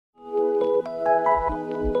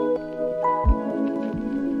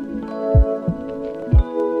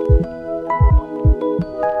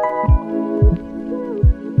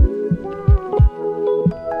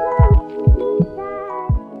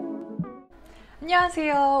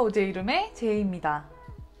안녕하세요. 오제 이름의 제이입니다.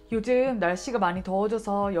 요즘 날씨가 많이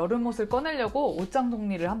더워져서 여름 옷을 꺼내려고 옷장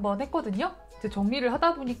정리를 한번 했거든요. 이제 정리를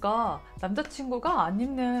하다 보니까 남자친구가 안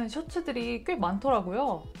입는 셔츠들이 꽤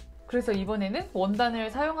많더라고요. 그래서 이번에는 원단을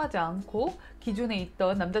사용하지 않고 기존에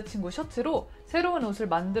있던 남자친구 셔츠로 새로운 옷을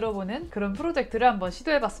만들어보는 그런 프로젝트를 한번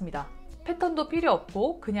시도해봤습니다. 패턴도 필요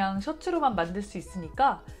없고 그냥 셔츠로만 만들 수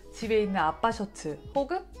있으니까 집에 있는 아빠 셔츠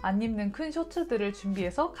혹은 안 입는 큰 셔츠들을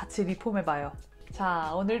준비해서 같이 리폼해봐요.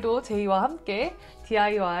 자, 오늘도 제이와 함께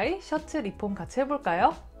DIY 셔츠 리폼 같이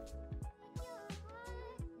해볼까요?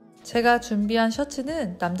 제가 준비한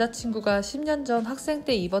셔츠는 남자친구가 10년 전 학생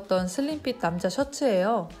때 입었던 슬림핏 남자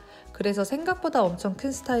셔츠예요. 그래서 생각보다 엄청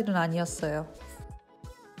큰 스타일은 아니었어요.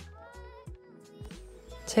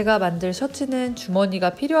 제가 만들 셔츠는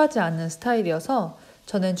주머니가 필요하지 않은 스타일이어서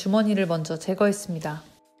저는 주머니를 먼저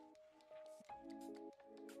제거했습니다.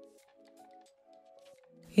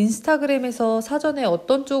 인스타그램에서 사전에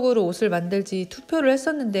어떤 쪽으로 옷을 만들지 투표를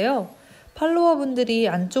했었는데요. 팔로워분들이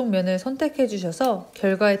안쪽 면을 선택해 주셔서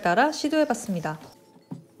결과에 따라 시도해봤습니다.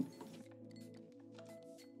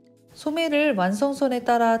 소매를 완성선에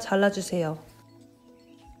따라 잘라주세요.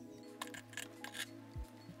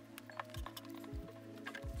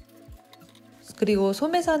 그리고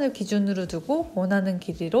소매산을 기준으로 두고 원하는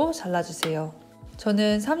길이로 잘라주세요.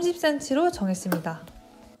 저는 30cm로 정했습니다.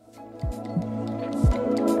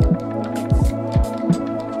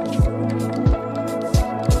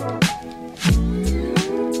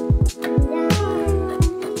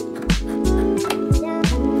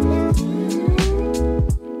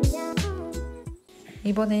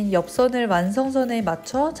 이번엔 옆선을 완성선에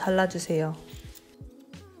맞춰 잘라주세요.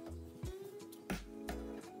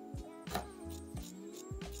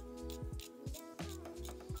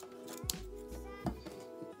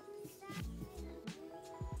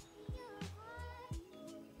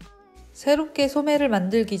 새롭게 소매를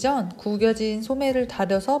만들기 전 구겨진 소매를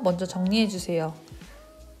다려서 먼저 정리해주세요.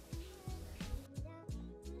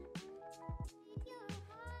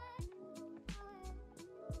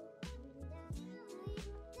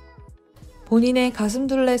 본인의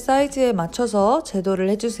가슴둘레 사이즈에 맞춰서 제도를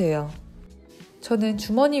해주세요. 저는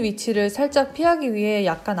주머니 위치를 살짝 피하기 위해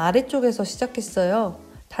약간 아래쪽에서 시작했어요.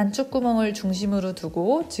 단축구멍을 중심으로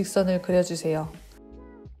두고 직선을 그려주세요.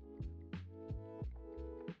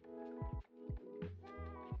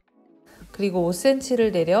 그리고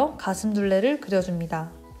 5cm를 내려 가슴둘레를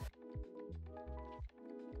그려줍니다.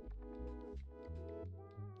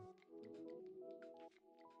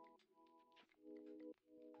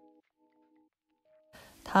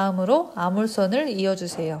 다음으로 아몰선을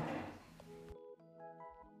이어주세요.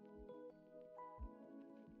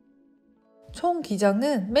 총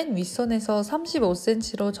기장은 맨 윗선에서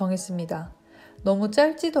 35cm로 정했습니다. 너무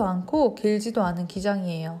짧지도 않고 길지도 않은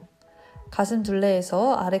기장이에요. 가슴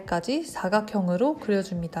둘레에서 아래까지 사각형으로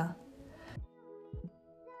그려줍니다.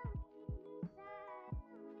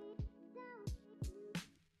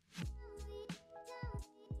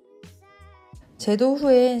 제도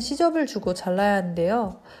후엔 시접을 주고 잘라야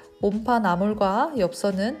하는데요. 몸판 아몰과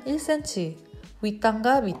옆선은 1cm,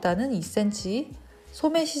 윗단과 밑단은 2cm,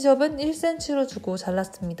 소매 시접은 1cm로 주고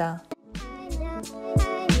잘랐습니다.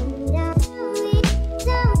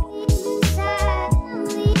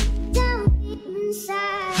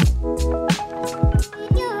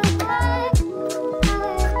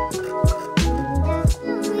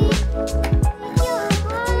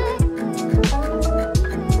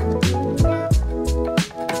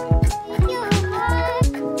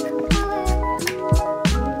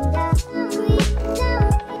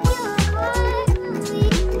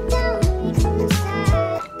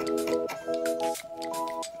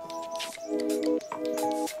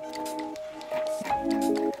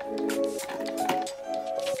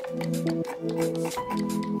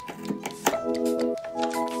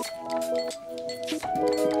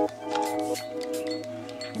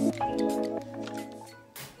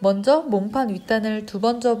 먼저 몸판 윗단을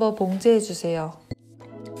 2번 접어 봉제해주세요.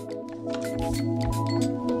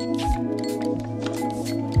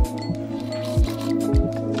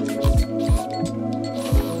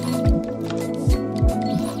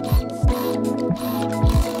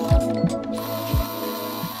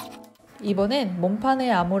 이번엔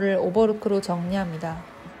몸판의 아몰을 오버로크로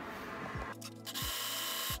정리합니다.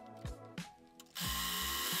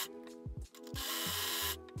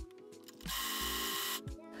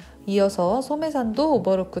 이어서 소매산도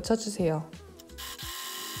오버로크 쳐주세요.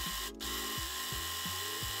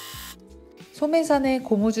 소매산에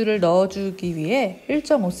고무줄을 넣어주기 위해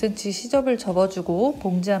 1.5cm 시접을 접어주고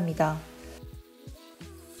봉제합니다.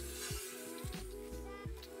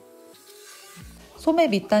 소매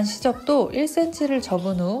밑단 시접도 1cm를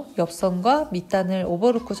접은 후 옆선과 밑단을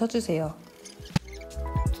오버로크 쳐주세요.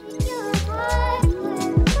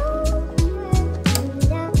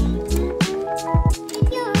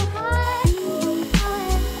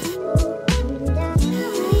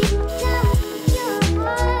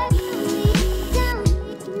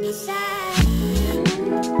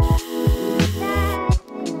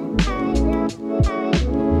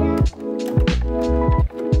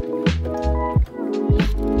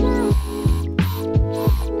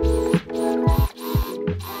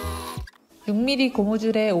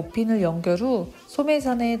 고무줄에 5핀을 연결 후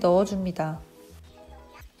소매선에 넣어줍니다.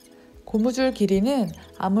 고무줄 길이는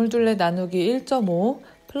아몰둘레 나누기 1.5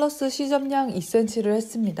 플러스 시접량 2cm를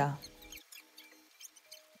했습니다.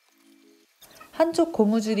 한쪽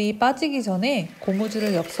고무줄이 빠지기 전에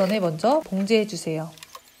고무줄을 옆선에 먼저 봉제해주세요.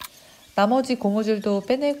 나머지 고무줄도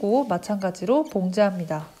빼내고 마찬가지로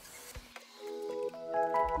봉제합니다.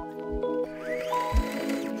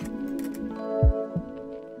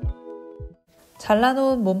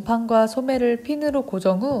 잘라놓은 몸판과 소매를 핀으로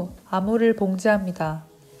고정 후 아몰을 봉제합니다.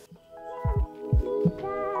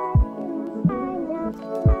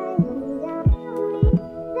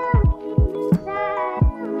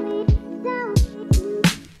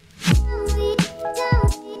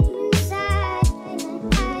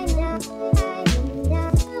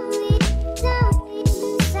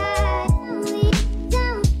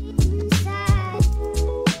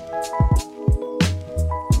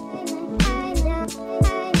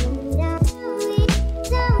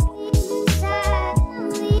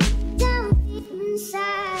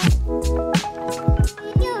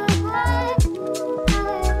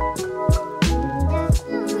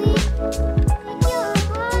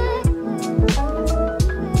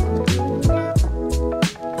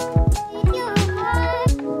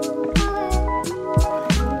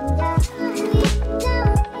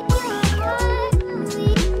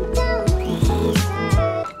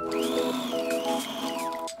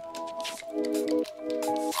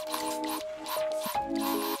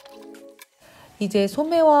 이제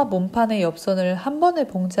소매와 몸판의 옆선을 한 번에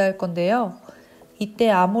봉제할 건데요. 이때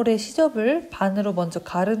아몰의 시접을 반으로 먼저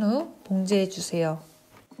가른 후 봉제해 주세요.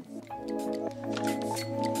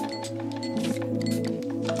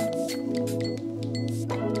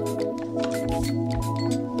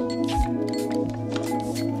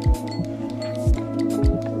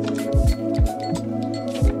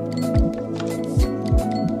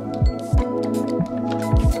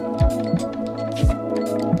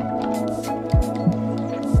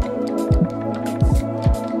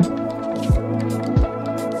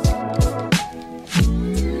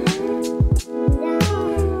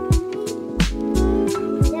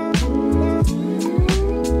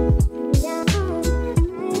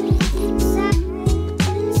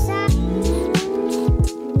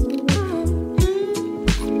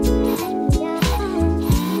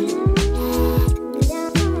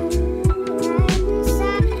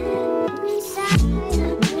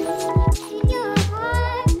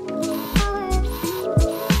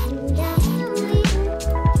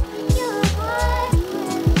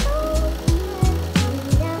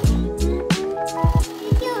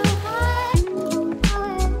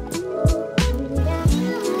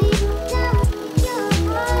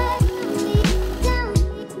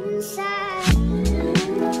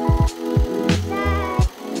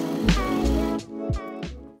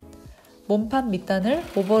 몸판 밑단을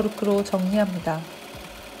오버루크로 정리합니다.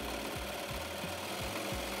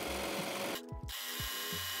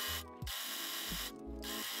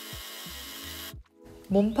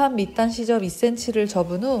 몸판 밑단 시접 2cm를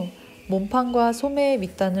접은 후 몸판과 소매의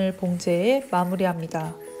밑단을 봉제해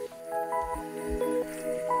마무리합니다.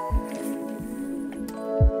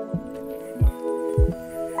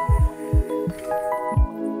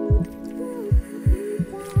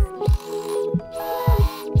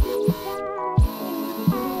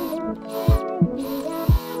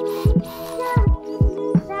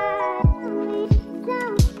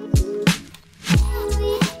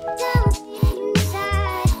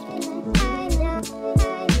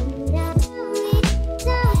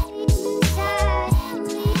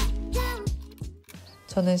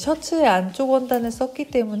 저는 셔츠의 안쪽 원단을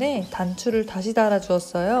썼기 때문에 단추를 다시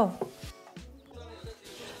달아주었어요.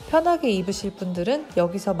 편하게 입으실 분들은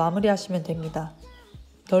여기서 마무리하시면 됩니다.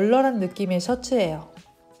 널널한 느낌의 셔츠예요.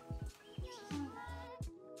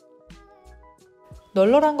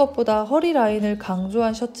 널널한 것보다 허리 라인을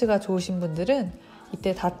강조한 셔츠가 좋으신 분들은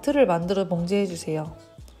이때 다트를 만들어 봉제해주세요.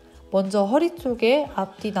 먼저 허리 쪽에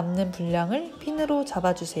앞뒤 남는 분량을 핀으로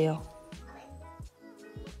잡아주세요.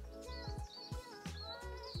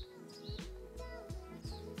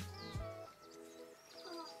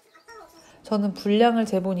 저는 분량을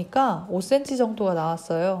재보니까 5cm 정도가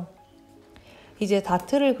나왔어요. 이제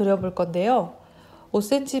다트를 그려볼 건데요.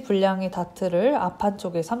 5cm 분량의 다트를 앞판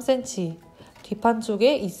쪽에 3cm, 뒷판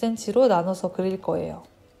쪽에 2cm로 나눠서 그릴 거예요.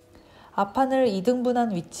 앞판을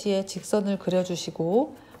 2등분한 위치에 직선을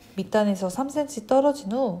그려주시고 밑단에서 3cm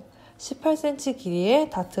떨어진 후 18cm 길이의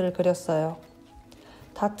다트를 그렸어요.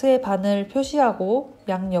 다트의 반을 표시하고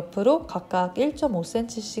양옆으로 각각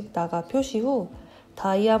 1.5cm씩 나가 표시 후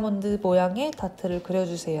다이아몬드 모양의 다트를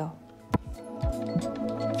그려주세요.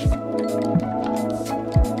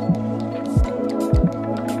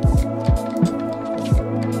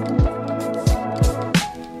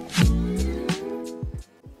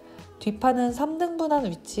 뒷판은 3등분한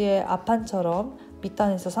위치에 앞판처럼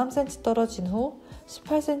밑단에서 3cm 떨어진 후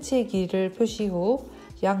 18cm의 길이를 표시 후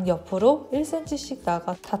양옆으로 1cm씩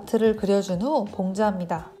나가 다트를 그려준 후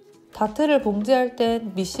봉제합니다. 다트를 봉제할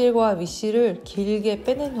땐 밑실과 윗실을 길게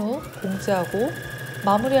빼낸 후 봉제하고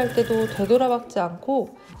마무리할 때도 되돌아박지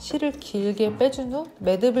않고 실을 길게 빼준 후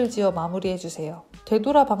매듭을 지어 마무리해주세요.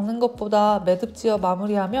 되돌아 박는 것보다 매듭 지어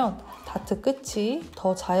마무리하면 다트 끝이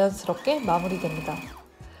더 자연스럽게 마무리됩니다.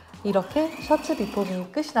 이렇게 셔츠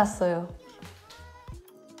리폼이 끝이 났어요.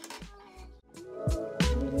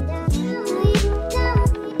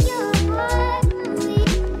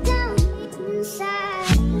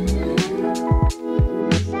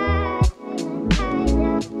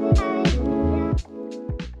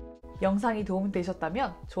 영상이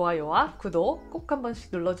도움되셨다면 좋아요와 구독 꼭 한 번씩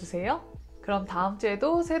눌러주세요. 그럼 다음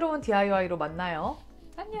주에도 새로운 DIY로 만나요.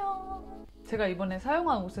 안녕! 제가 이번에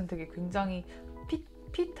사용한 옷은 되게 굉장히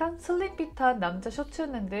핏한, 슬림 핏한 남자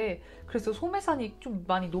셔츠였는데 그래서 소매산이 좀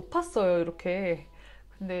많이 높았어요, 이렇게.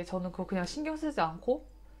 근데 저는 그거 그냥 신경 쓰지 않고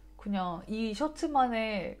그냥 이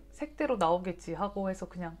셔츠만의 색대로 나오겠지 하고 해서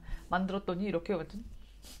그냥 만들었더니 이렇게 완전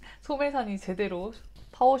소매산이 제대로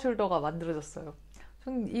파워숄더가 만들어졌어요.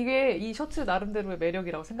 저는 이게 이 셔츠 나름대로의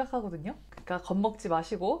매력이라고 생각하거든요. 그러니까 겁먹지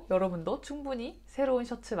마시고 여러분도 충분히 새로운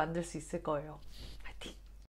셔츠 만들 수 있을 거예요.